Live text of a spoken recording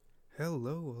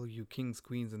Hello, all you kings,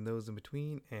 queens, and those in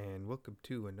between, and welcome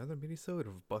to another minisode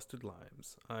of Busted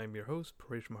Limes. I'm your host,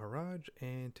 Paresh Maharaj,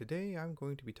 and today I'm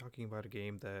going to be talking about a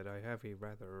game that I have a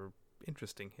rather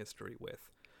interesting history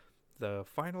with. The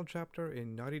final chapter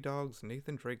in Naughty Dog's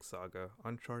Nathan Drake saga,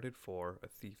 Uncharted 4: A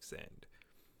Thief's End.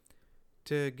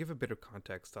 To give a bit of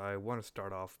context, I want to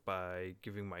start off by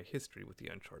giving my history with the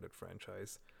Uncharted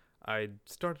franchise. I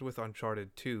started with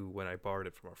Uncharted 2 when I borrowed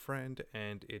it from a friend,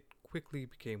 and it quickly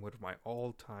became one of my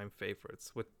all time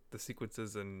favorites, with the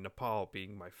sequences in Nepal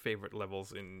being my favorite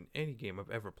levels in any game I've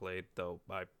ever played, though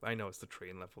I know it's the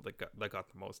train level that got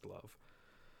the most love.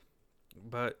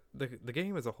 But the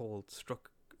game as a whole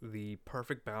struck the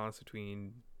perfect balance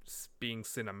between being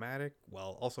cinematic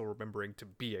while also remembering to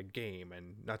be a game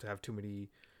and not to have too many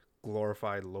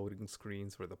glorified loading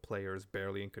screens where the player is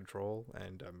barely in control.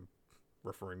 And I'm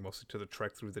referring mostly to the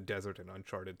trek through the desert in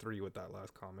Uncharted 3 with that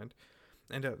last comment.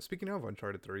 And speaking of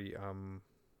Uncharted 3,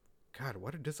 God,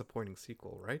 what a disappointing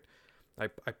sequel, right? I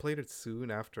played it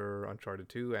soon after Uncharted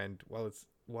 2, and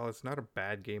while it's not a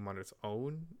bad game on its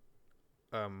own,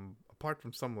 apart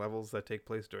from some levels that take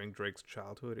place during Drake's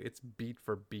childhood, it's beat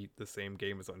for beat the same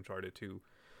game as Uncharted 2.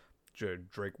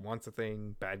 Drake wants a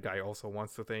thing, bad guy also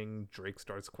wants the thing, Drake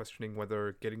starts questioning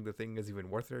whether getting the thing is even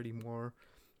worth it anymore,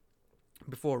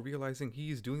 before realizing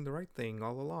he's doing the right thing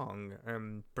all along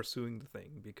and pursuing the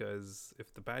thing, because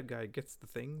if the bad guy gets the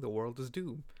thing, the world is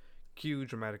doomed. Cue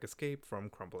dramatic escape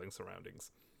from crumbling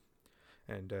surroundings.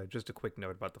 And just a quick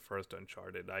note about the first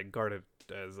Uncharted. I got it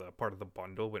as a part of the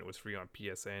bundle when it was free on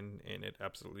PSN, and it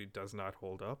absolutely does not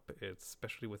hold up,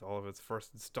 especially with all of its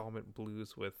first installment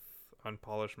blues with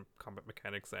unpolished combat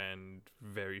mechanics and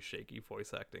very shaky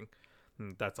voice acting.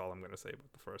 That's all I'm going to say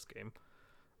about the first game.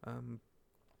 Um,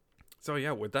 so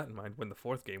yeah, with that in mind, when the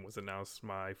fourth game was announced,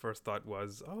 my first thought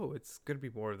was, "Oh, it's gonna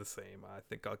be more of the same. I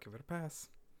think I'll give it a pass."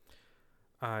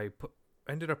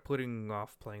 Ended up putting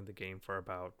off playing the game for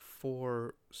about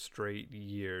 4 straight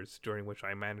years, during which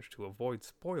I managed to avoid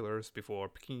spoilers before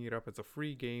picking it up as a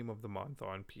free game of the month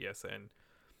on PSN.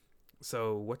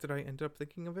 So what did I end up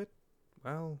thinking of it?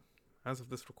 Well, as of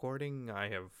this recording, I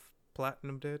have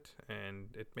platinumed it,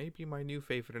 and it may be my new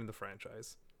favorite in the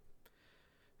franchise.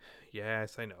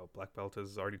 Yes, I know. Black Belt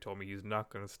has already told me he's not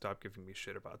going to stop giving me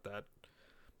shit about that.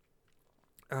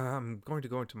 I'm going to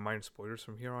go into minor spoilers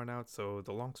from here on out, so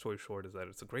the long story short is that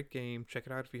it's a great game. Check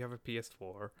it out if you have a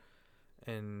PS4.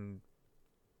 And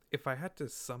if I had to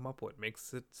sum up what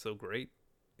makes it so great,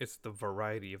 it's the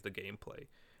variety of the gameplay.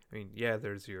 I mean, yeah,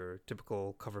 there's your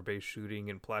typical cover based shooting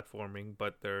and platforming,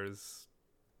 but there's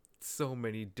so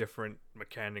many different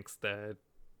mechanics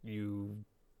you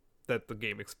that the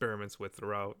game experiments with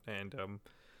throughout. And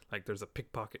like there's a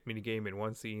pickpocket minigame in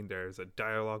one scene, there's a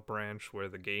dialogue branch where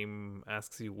the game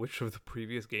asks you which of the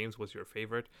previous games was your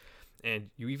favorite, and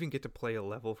you even get to play a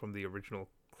level from the original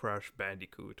Crash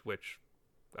Bandicoot, which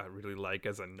I really like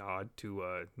as a nod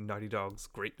to Naughty Dog's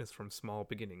greatness from small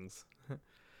beginnings.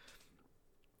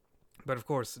 But of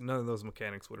course, none of those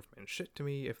mechanics would have meant shit to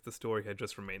me if the story had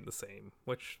just remained the same,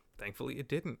 which thankfully it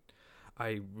didn't.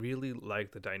 I really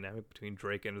like the dynamic between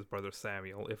Drake and his brother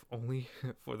Samuel, if only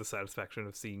for the satisfaction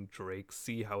of seeing Drake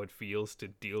see how it feels to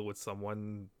deal with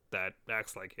someone that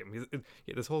acts like him.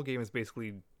 This whole game is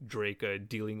basically Drake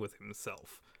dealing with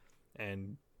himself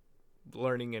and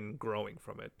learning and growing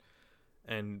from it.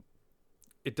 And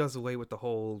it does away with the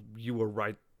whole "you were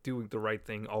right, doing the right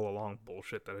thing all along"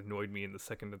 bullshit that annoyed me in the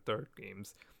second and third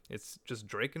games. It's just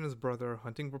Drake and his brother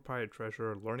hunting for pirate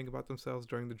treasure, learning about themselves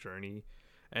during the journey,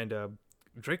 and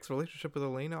Drake's relationship with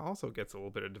Elena also gets a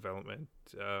little bit of development.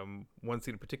 One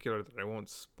scene in particular that I won't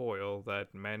spoil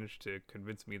that managed to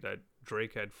convince me that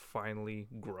Drake had finally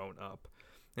grown up.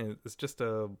 And it's just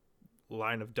a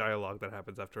line of dialogue that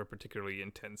happens after a particularly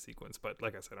intense sequence. But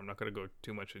like I said, I'm not going to go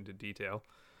too much into detail.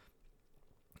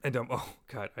 And oh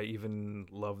god, I even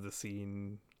love the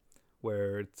scene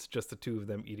where it's just the two of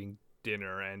them eating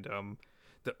dinner, and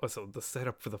also the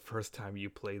setup for the first time you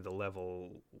play the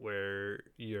level where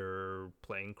you're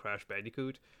playing Crash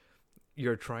Bandicoot.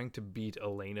 You're trying to beat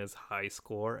Elena's high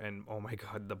score, and oh my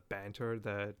god, the banter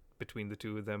that between the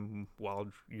two of them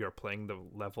while you're playing the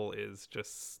level is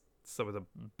just some of the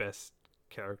best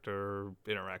character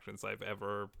interactions I've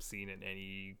ever seen in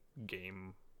any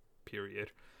game.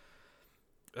 Period.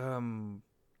 Um,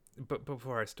 but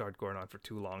before I start going on for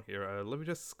too long here, let me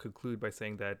just conclude by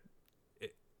saying that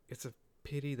it's a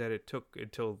pity that it took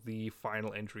until the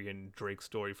final entry in Drake's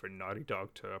story for Naughty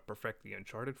Dog to perfect the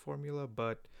Uncharted formula,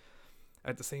 but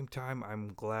at the same time,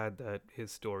 I'm glad that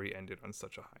his story ended on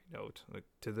such a high note. Like,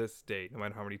 to this day, no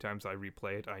matter how many times I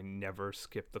replay it, I never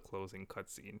skip the closing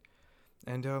cutscene.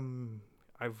 And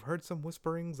I've heard some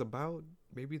whisperings about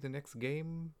maybe the next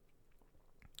game.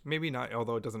 Maybe not,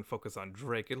 although it doesn't focus on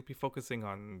Drake. It'll be focusing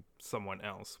on someone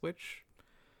else, which,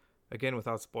 again,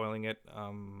 without spoiling it,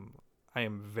 I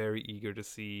am very eager to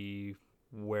see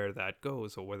where that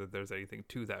goes or whether there's anything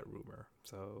to that rumor.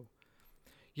 So,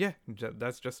 yeah,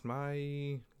 that's just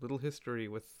my little history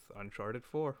with Uncharted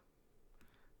 4.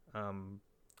 Um,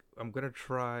 I'm gonna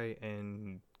try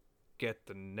and get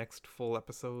the next full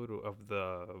episode of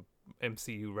the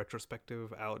MCU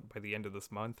retrospective out by the end of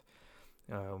this month.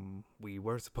 We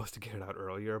were supposed to get it out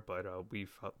earlier, but we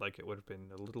felt like it would have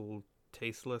been a little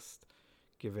tasteless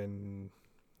given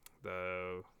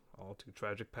the all too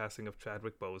tragic passing of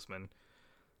Chadwick Boseman.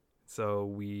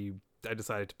 So I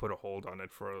decided to put a hold on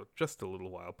it for just a little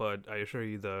while. But I assure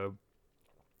you, the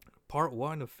part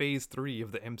 1 of Phase 3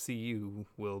 of the MCU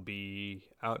will be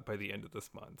out by the end of this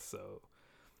month. So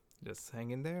just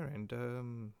hang in there,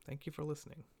 and thank you for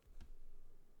listening.